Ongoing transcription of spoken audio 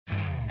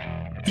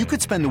You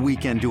could spend the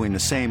weekend doing the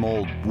same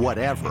old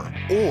whatever,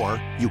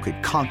 or you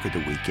could conquer the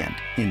weekend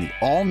in the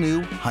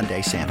all-new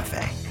Hyundai Santa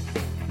Fe.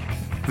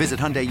 Visit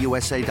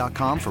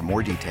HyundaiUSA.com for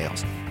more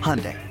details.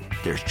 Hyundai,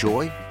 there's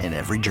joy in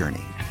every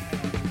journey.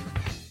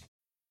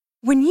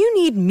 When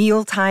you need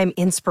mealtime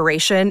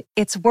inspiration,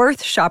 it's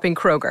worth shopping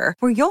Kroger,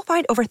 where you'll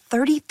find over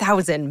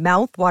 30,000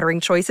 mouth-watering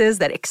choices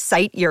that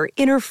excite your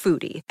inner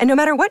foodie. And no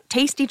matter what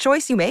tasty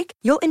choice you make,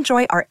 you'll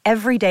enjoy our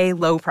everyday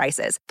low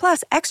prices,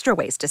 plus extra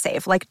ways to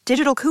save, like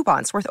digital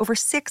coupons worth over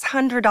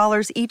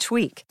 $600 each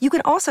week. You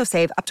can also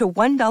save up to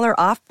 $1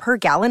 off per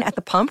gallon at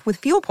the pump with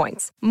fuel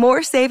points.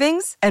 More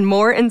savings and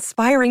more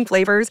inspiring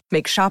flavors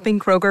make shopping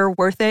Kroger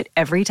worth it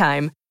every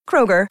time.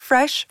 Kroger,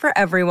 fresh for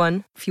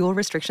everyone. Fuel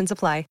restrictions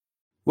apply.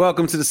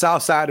 Welcome to the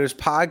Southsiders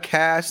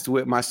podcast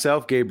with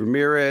myself, Gabe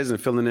Ramirez, and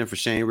filling in for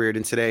Shane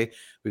Reardon today.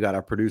 We got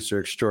our producer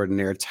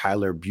extraordinaire,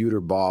 Tyler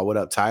Buterball. What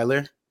up,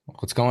 Tyler?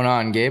 What's going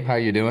on, Gabe? How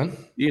you doing?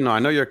 You know, I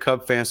know you're a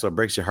Cub fan, so it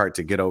breaks your heart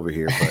to get over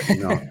here. But,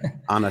 you know,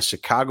 on a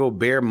Chicago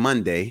Bear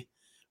Monday,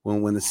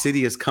 when the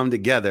city has come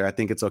together, I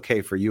think it's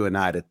okay for you and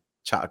I to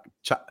chop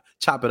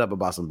it up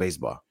about some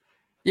baseball.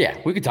 Yeah,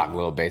 we could talk a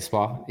little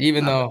baseball,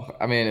 even though,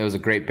 I mean, it was a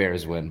great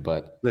Bears win,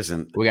 but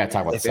listen, we got to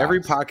talk about if every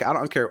podcast, I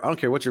don't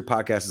care what your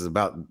podcast is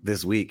about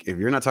this week. If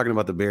you're not talking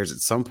about the Bears at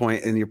some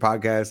point in your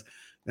podcast,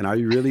 then are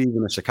you really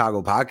even a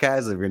Chicago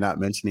podcast if you're not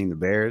mentioning the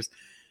Bears?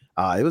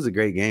 It was a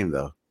great game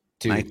though.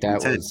 Dude,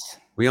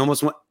 we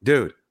almost won.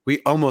 Dude,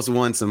 we almost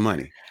won some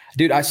money.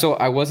 Dude,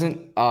 I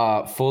wasn't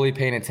fully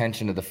paying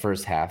attention to the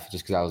first half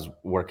just because I was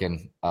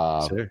working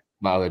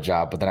my other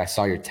job, but then I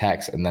saw your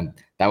text, and then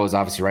that was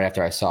obviously right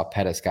after I saw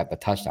Pettis got the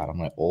touchdown. I'm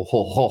like,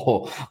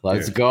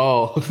 let's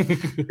go.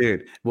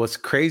 Dude, what's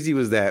crazy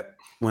was that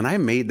when I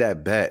made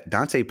that bet,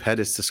 Dante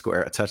Pettis to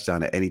score a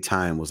touchdown at any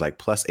time was like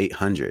plus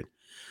 800.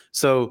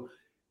 So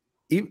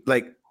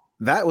like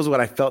that was what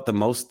I felt the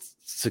most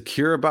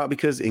secure about,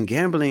 because in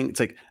gambling, it's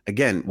like,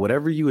 again,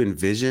 whatever you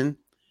envision,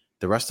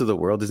 the rest of the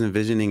world is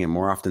envisioning, and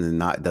more often than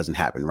not, it doesn't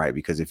happen, right?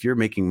 Because if you're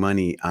making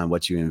money on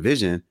what you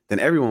envision, then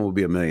everyone will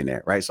be a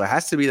millionaire, right? So it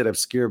has to be that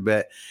obscure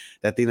bet,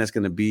 that thing that's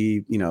going to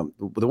be, you know,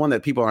 the one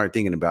that people aren't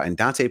thinking about. And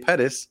Dante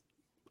Pettis,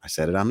 I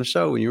said it on the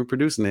show when you were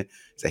producing it,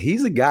 so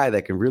he's a guy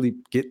that can really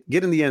get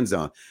in the end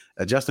zone.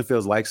 Justin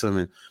Fields likes him,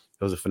 and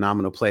it was a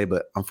phenomenal play,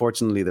 but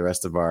unfortunately, the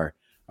rest of our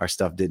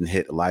stuff didn't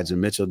hit. Elijah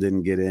Mitchell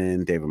didn't get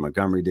in. David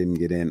Montgomery didn't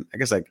get in. I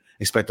guess I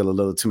expected a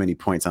little too many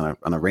points on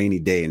a rainy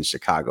day in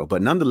Chicago,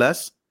 but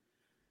nonetheless,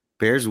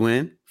 Bears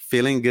win,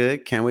 feeling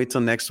good. Can't wait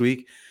till next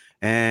week.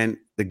 And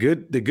the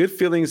good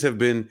feelings have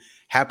been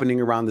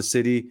happening around the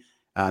city,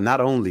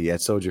 not only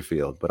at Soldier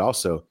Field, but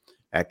also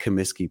at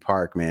Comiskey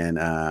Park, man.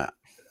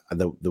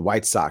 The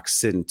White Sox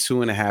sitting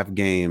 2.5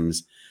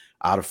 games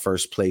out of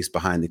first place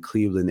behind the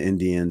Cleveland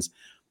Indians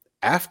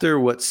after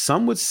what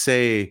some would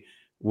say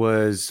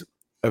was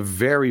a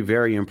very,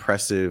 very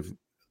impressive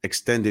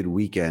extended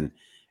weekend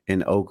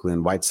in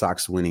Oakland. White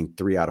Sox winning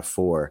 3 out of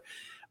 4.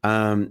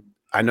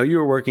 I know you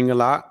were working a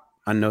lot.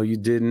 I know you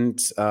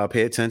didn't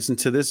pay attention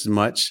to this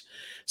much,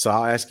 so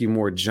I'll ask you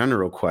more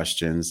general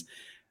questions.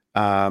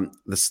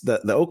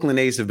 The Oakland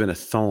A's have been a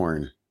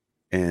thorn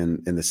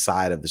in the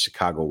side of the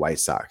Chicago White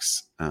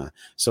Sox.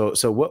 So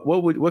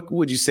what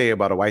would you say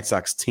about a White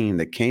Sox team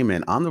that came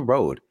in on the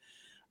road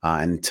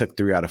and took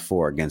 3 out of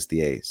 4 against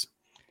the A's?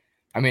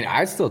 I mean,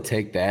 I still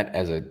take that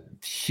as a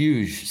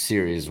huge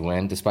series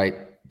win,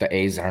 despite the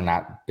A's are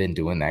not been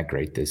doing that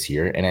great this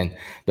year. And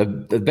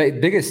then the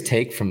biggest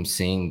take from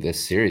seeing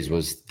this series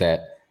was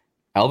that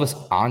Elvis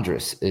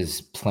Andrus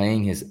is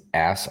playing his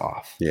ass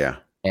off. Yeah.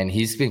 And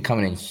he's been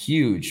coming in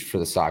huge for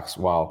the Sox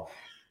while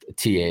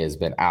TA has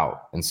been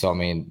out. And so, I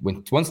mean,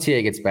 once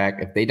TA gets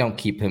back, if they don't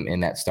keep him in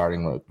that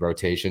starting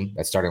rotation,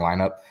 that starting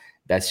lineup,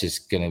 that's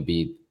just going to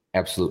be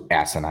absolute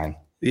asinine.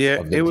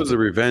 Yeah, it was a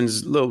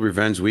little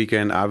revenge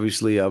weekend.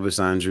 Obviously,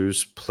 Elvis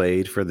Andrus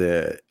played for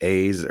the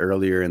A's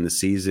earlier in the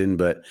season,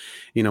 but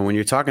you know, when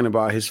you're talking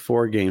about his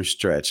 4-game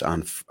stretch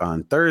on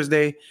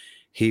Thursday,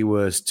 he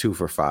was 2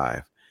 for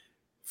 5.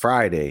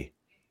 Friday,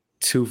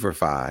 2 for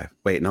 5.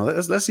 Wait, no,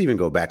 let's even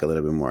go back a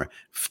little bit more.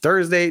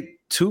 Thursday,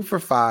 2 for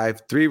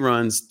 5, 3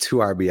 runs, 2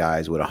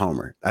 RBIs with a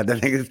homer. I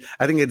think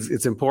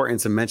it's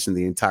important to mention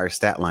the entire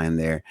stat line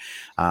there.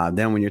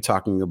 Then when you're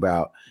talking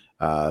about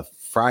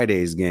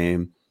Friday's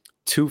game,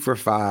 2 for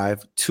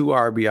 5, 2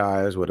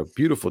 RBIs with a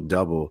beautiful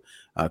double,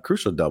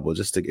 crucial double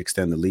just to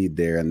extend the lead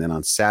there. And then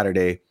on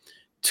Saturday,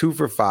 2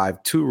 for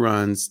 5, 2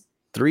 runs,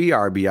 3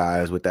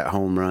 RBIs with that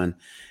home run.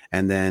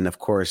 And then, of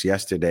course,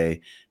 yesterday,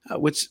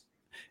 which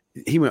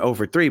he went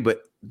over 3.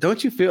 But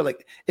don't you feel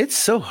like it's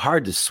so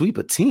hard to sweep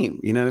a team?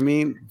 You know what I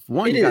mean?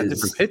 One, you got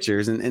different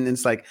pitchers, and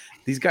it's like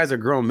these guys are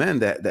grown men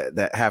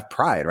that have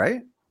pride,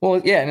 right?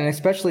 Well, yeah, and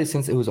especially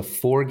since it was a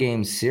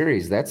 4-game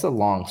series, that's a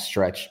long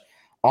stretch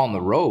on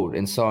the road.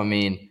 And so, I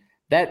mean,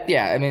 that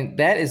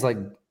is like,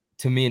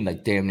 to me,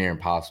 like damn near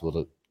impossible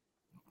to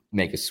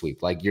make a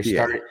sweep. Like you're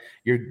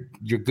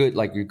good.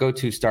 Like your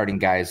go-to starting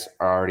guys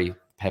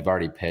have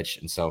already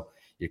pitched. And so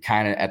you're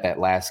kind of at that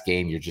last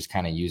game, you're just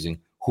kind of using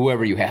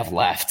whoever you have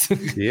left.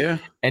 Yeah.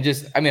 And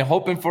just, I mean,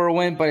 hoping for a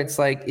win, but it's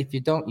like, if you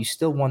don't, you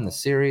still won the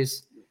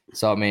series.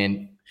 So, I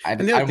mean, and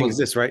the other thing is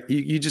this, right?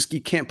 You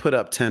can't put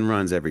up 10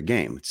 runs every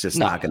game. It's just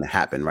not going to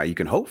happen, right? You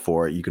can hope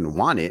for it. You can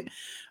want it,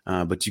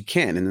 but you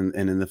can't. And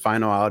in the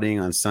final outing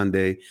on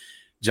Sunday,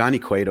 Johnny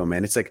Cueto,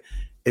 man, it's like,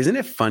 isn't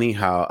it funny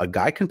how a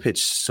guy can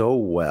pitch so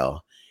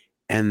well,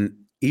 and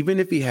even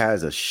if he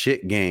has a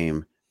shit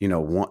game,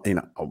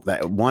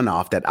 that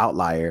one-off, that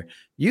outlier,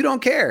 you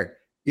don't care.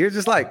 You're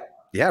just like,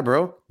 yeah,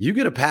 bro, you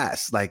get a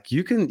pass. Like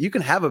you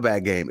can have a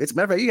bad game. It's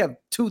matter of fact, you have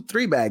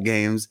 2-3 bad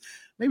games,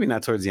 maybe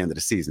not towards the end of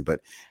the season, but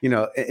in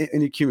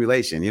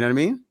accumulation, you know what I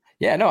mean?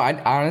 Yeah, no,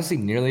 I honestly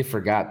nearly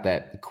forgot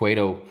that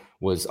Cueto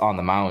was on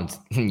the mound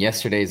in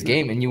yesterday's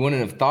game, and you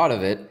wouldn't have thought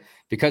of it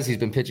because he's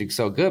been pitching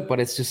so good. But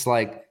it's just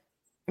like,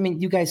 I mean,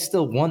 you guys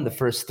still won the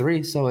first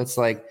 3, so it's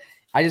like,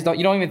 you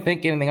don't even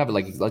think anything of it,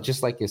 like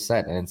just like you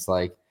said, and it's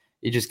like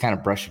you just kind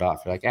of brush it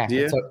off. You're like,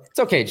 it's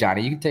okay,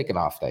 Johnny, you can take an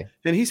off day.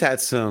 And he's had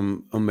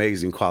some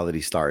amazing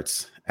quality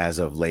starts as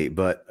of late,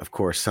 but of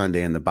course,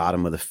 Sunday in the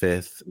bottom of the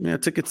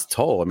 5th, took its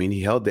toll. I mean,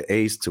 he held the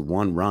A's to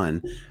 1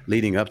 run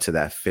leading up to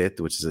that 5th,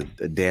 which is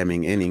a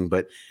damning inning.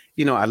 But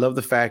I love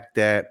the fact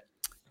that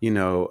he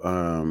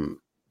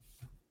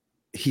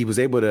was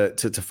able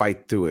to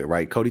fight through it.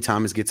 Right, Cody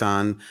Thomas gets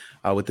on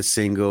with the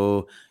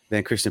single,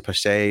 then Christian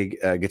Pache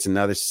gets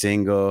another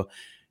single.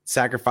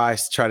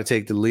 Sacrifice to try to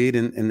take the lead,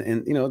 and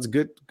it's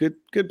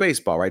good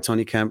baseball, right?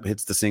 Tony Kemp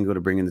hits the single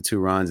to bring in the 2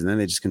 runs, and then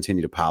they just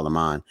continue to pile them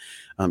on.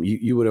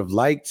 You would have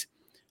liked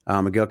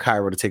Miguel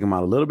Cairo to take him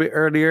out a little bit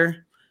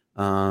earlier,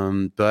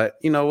 but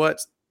you know what?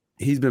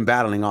 He's been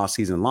battling all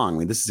season long. I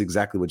mean, this is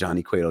exactly what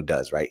Johnny Cueto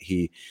does, right?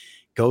 He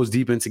goes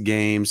deep into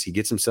games. He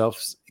gets himself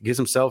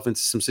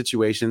into some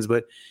situations,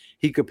 but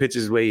he could pitch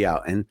his way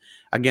out. And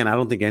again, I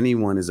don't think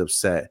anyone is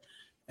upset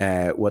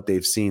at what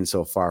they've seen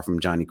so far from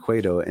Johnny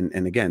Cueto.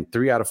 And again,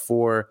 3 out of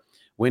 4,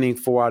 winning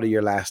 4 out of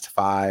your last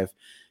 5,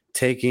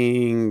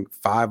 taking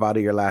 5 out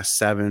of your last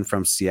 7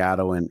 from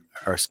Seattle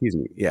 5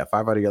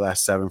 out of your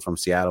last 7 from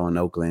Seattle and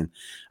Oakland.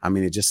 I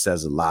mean, it just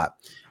says a lot.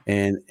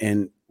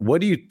 And what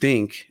do you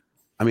think?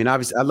 I mean,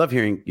 obviously, I love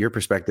hearing your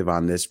perspective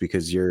on this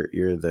because you're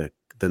the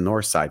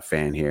North Side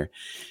fan here.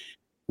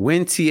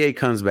 When TA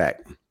comes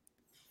back,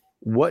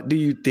 what do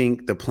you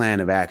think the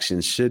plan of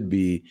action should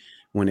be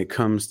when it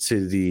comes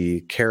to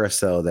the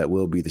carousel that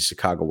will be the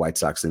Chicago White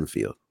Sox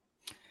infield?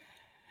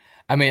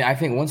 I mean, I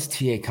think once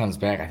TA comes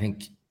back,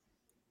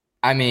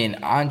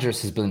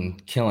 Andres has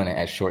been killing it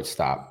at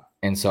shortstop.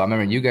 And so I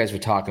remember you guys were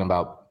talking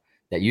about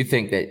that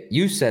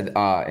you said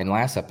in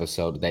last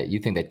episode that you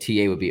think that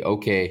TA would be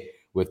okay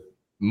with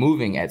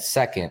moving at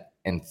second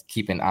and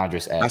keeping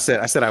Andres at.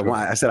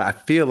 I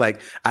feel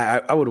like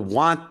I would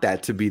want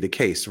that to be the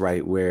case,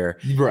 right? Where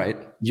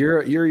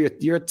you're a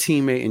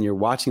teammate and you're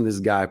watching this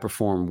guy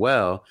perform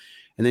well,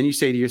 and then you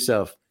say to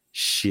yourself,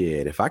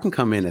 shit, if I can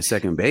come in at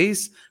second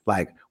base,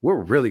 like we're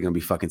really gonna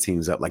be fucking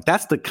teams up. Like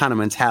that's the kind of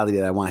mentality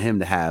that I want him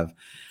to have.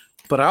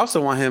 But I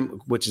also want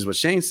him, which is what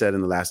Shane said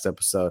in the last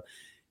episode,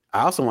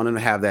 I also want him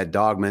to have that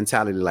dog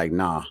mentality, like,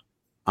 nah,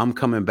 I'm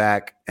coming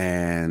back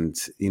and,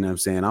 you know what I'm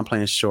saying, I'm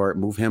playing short,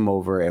 move him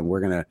over, and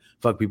we're going to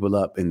fuck people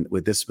up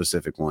with this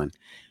specific one.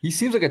 He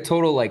seems like a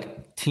total,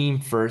 like, team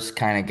first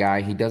kind of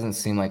guy. He doesn't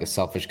seem like a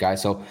selfish guy.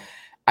 So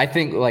I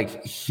think,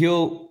 like,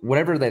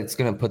 whatever that's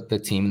going to put the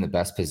team in the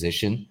best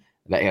position,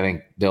 that I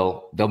think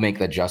they'll make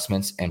the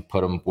adjustments and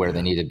put them where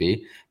they need to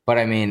be. But,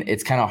 I mean,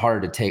 it's kind of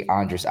hard to take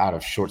Andres out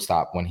of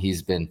shortstop when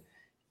he's been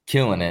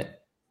killing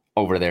it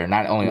over there,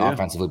 not only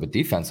offensively but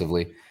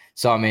defensively.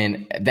 So, I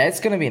mean, that's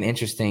going to be an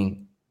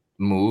interesting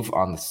move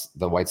on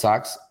the White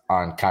Sox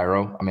on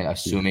Cairo. I mean,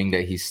 assuming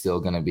that he's still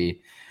going to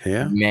be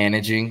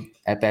managing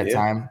at that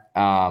time.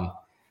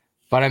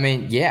 But I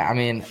mean,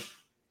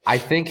 I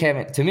think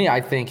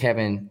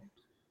having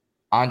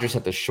Andres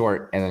at the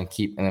short and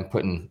then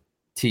putting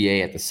TA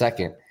at the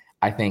second,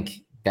 I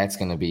think that's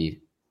going to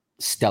be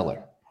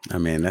stellar. I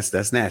mean,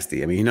 that's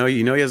nasty. I mean,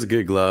 he has a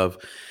good glove.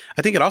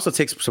 I think it also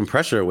takes some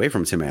pressure away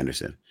from Tim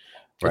Anderson,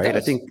 right?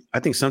 I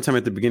think sometime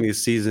at the beginning of the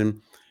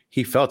season,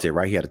 he felt it,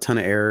 right? He had a ton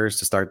of errors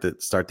to start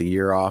the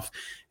year off,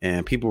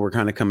 and people were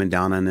kind of coming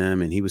down on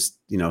him, and he was,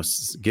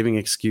 giving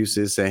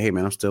excuses, saying, "Hey,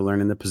 man, I'm still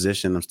learning the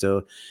position. I'm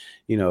still,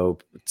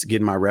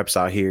 getting my reps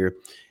out here."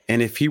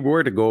 And if he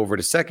were to go over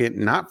to second,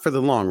 not for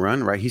the long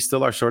run, right? He's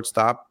still our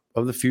shortstop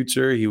of the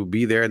future. He will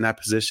be there in that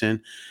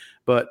position.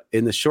 But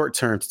in the short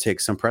term, to take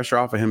some pressure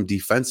off of him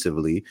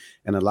defensively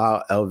and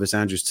allow Elvis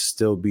Andrus to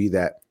still be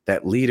that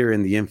leader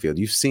in the infield.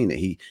 You've seen it.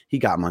 He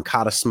got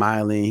Moncada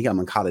smiling. He got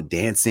Moncada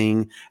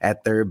dancing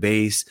at third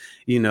base.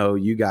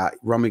 You got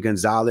Romy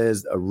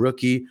Gonzalez, a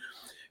rookie.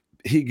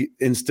 He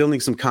instilling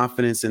some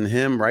confidence in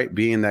him, right?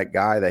 Being that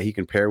guy that he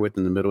can pair with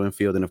in the middle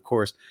infield. And of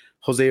course,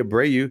 Jose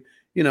Abreu,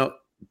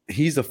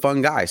 he's a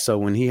fun guy. So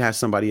when he has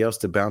somebody else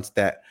to bounce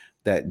that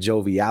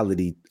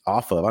joviality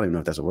off of, I don't even know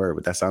if that's a word,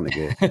 but that sounded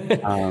good.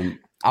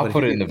 I'll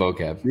put it in the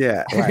vocab.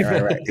 Yeah,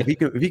 right.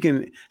 If he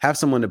can have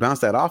someone to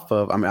bounce that off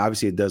of, I mean,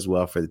 obviously it does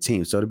well for the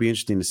team. So it'll be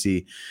interesting to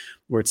see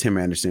where Tim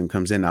Anderson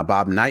comes in. Now,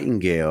 Bob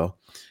Nightingale,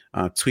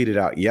 tweeted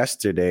out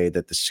yesterday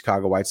that the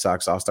Chicago White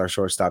Sox all-star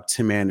shortstop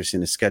Tim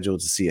Anderson is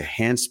scheduled to see a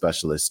hand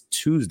specialist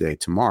Tuesday,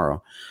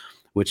 tomorrow,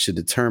 which should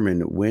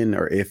determine when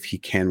or if he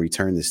can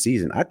return this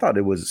season. I thought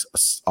it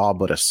was all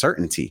but a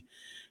certainty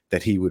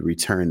that he would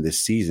return this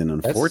season,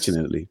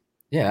 unfortunately.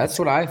 That's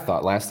what I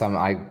thought last time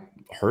I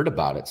heard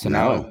about it. So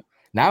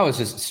now it's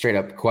just straight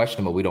up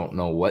questionable. We don't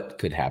know what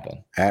could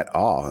happen at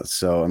all.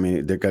 So, I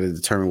mean, they're going to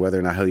determine whether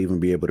or not he'll even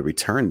be able to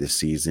return this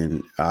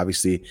season.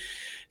 Obviously,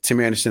 Tim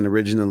Anderson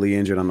originally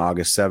injured on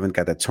August 7th,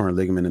 got that torn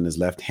ligament in his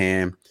left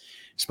hand.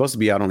 He's supposed to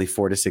be out only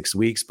 4 to 6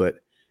 weeks, but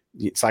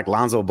it's like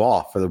Lonzo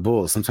Ball for the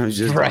Bulls. Sometimes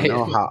you just don't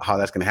know how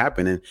that's going to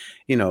happen. And,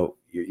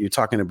 you're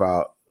talking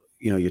about,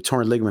 your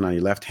torn ligament on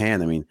your left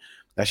hand. I mean,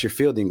 that's your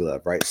fielding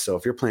glove, right? So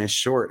if you're playing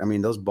short, I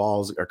mean, those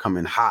balls are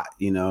coming hot,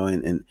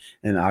 and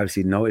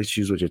obviously no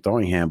issues with your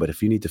throwing hand. But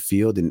if you need to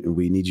field and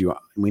we need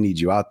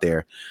you out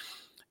there,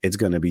 it's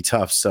going to be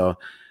tough. So,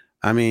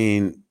 I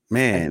mean,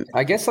 man,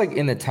 I guess like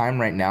in the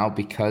time right now,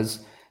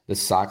 because the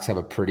Sox have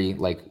a pretty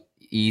like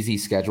easy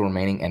schedule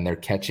remaining and they're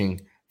catching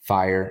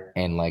fire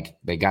and like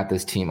they got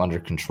this team under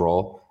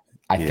control.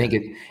 I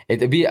think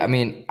it'd be, I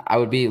mean, I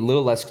would be a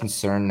little less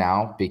concerned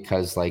now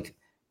because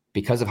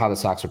of how the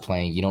Sox are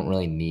playing, you don't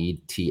really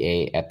need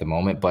TA at the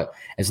moment. But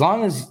as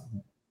long as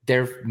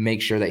they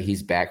make sure that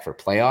he's back for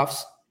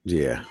playoffs,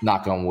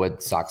 knock on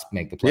wood, Sox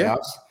make the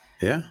playoffs.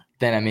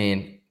 Then I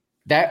mean,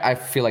 that I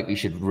feel like we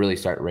should really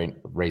start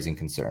raising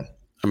concern.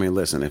 I mean,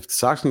 listen, if the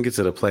Sox can get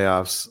to the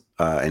playoffs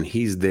and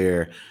he's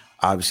there,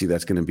 obviously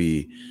that's going to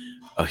be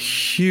a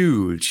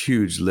huge,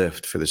 huge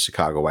lift for the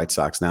Chicago White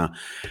Sox. Now,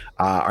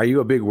 are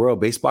you a big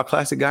World Baseball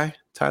Classic guy,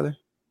 Tyler?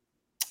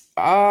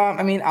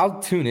 I mean,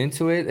 I'll tune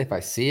into it if I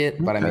see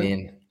it, but I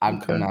mean,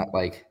 I'm not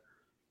like.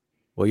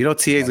 Well,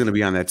 TA is going to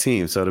be on that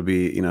team, so it'll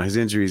be, his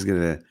injury is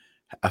going to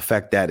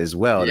affect that as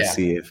well to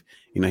see if,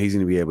 he's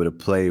going to be able to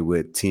play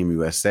with Team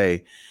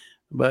USA.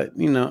 But,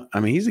 I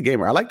mean, he's a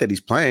gamer. I like that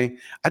he's playing.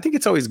 I think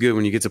it's always good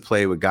when you get to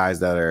play with guys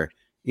that are,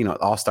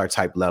 all-star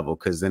type level,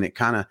 because then it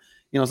kind of,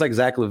 it's like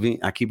Zach LaVine.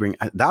 I keep bringing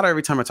that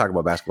every time I talk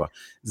about basketball.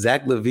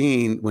 Zach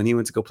LaVine, when he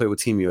went to go play with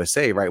Team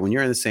USA, right? When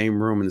you're in the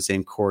same room in the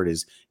same court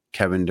as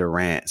Kevin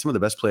Durant, some of the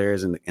best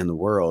players in the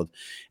world,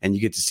 and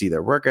you get to see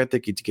their work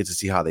ethic, you get to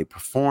see how they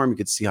perform, you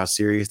get to see how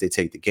serious they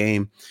take the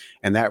game,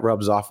 and that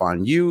rubs off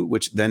on you,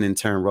 which then in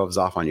turn rubs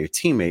off on your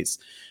teammates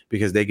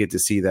because they get to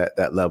see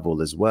that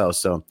level as well.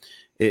 So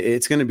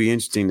it's going to be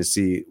interesting to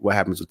see what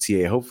happens with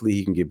TA. Hopefully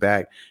he can get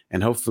back,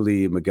 and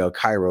hopefully Miguel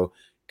Cairo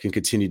can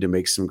continue to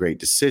make some great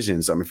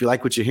decisions. If you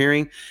like what you're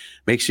hearing,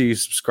 make sure you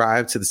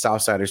subscribe to the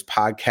Southsiders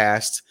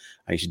podcast.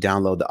 You should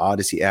download the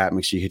Odyssey app.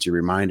 Make sure you hit your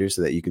reminders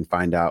so that you can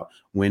find out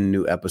when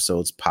new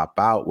episodes pop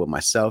out with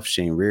myself,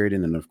 Shane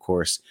Reardon, and of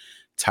course,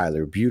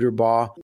 Tyler Buterball.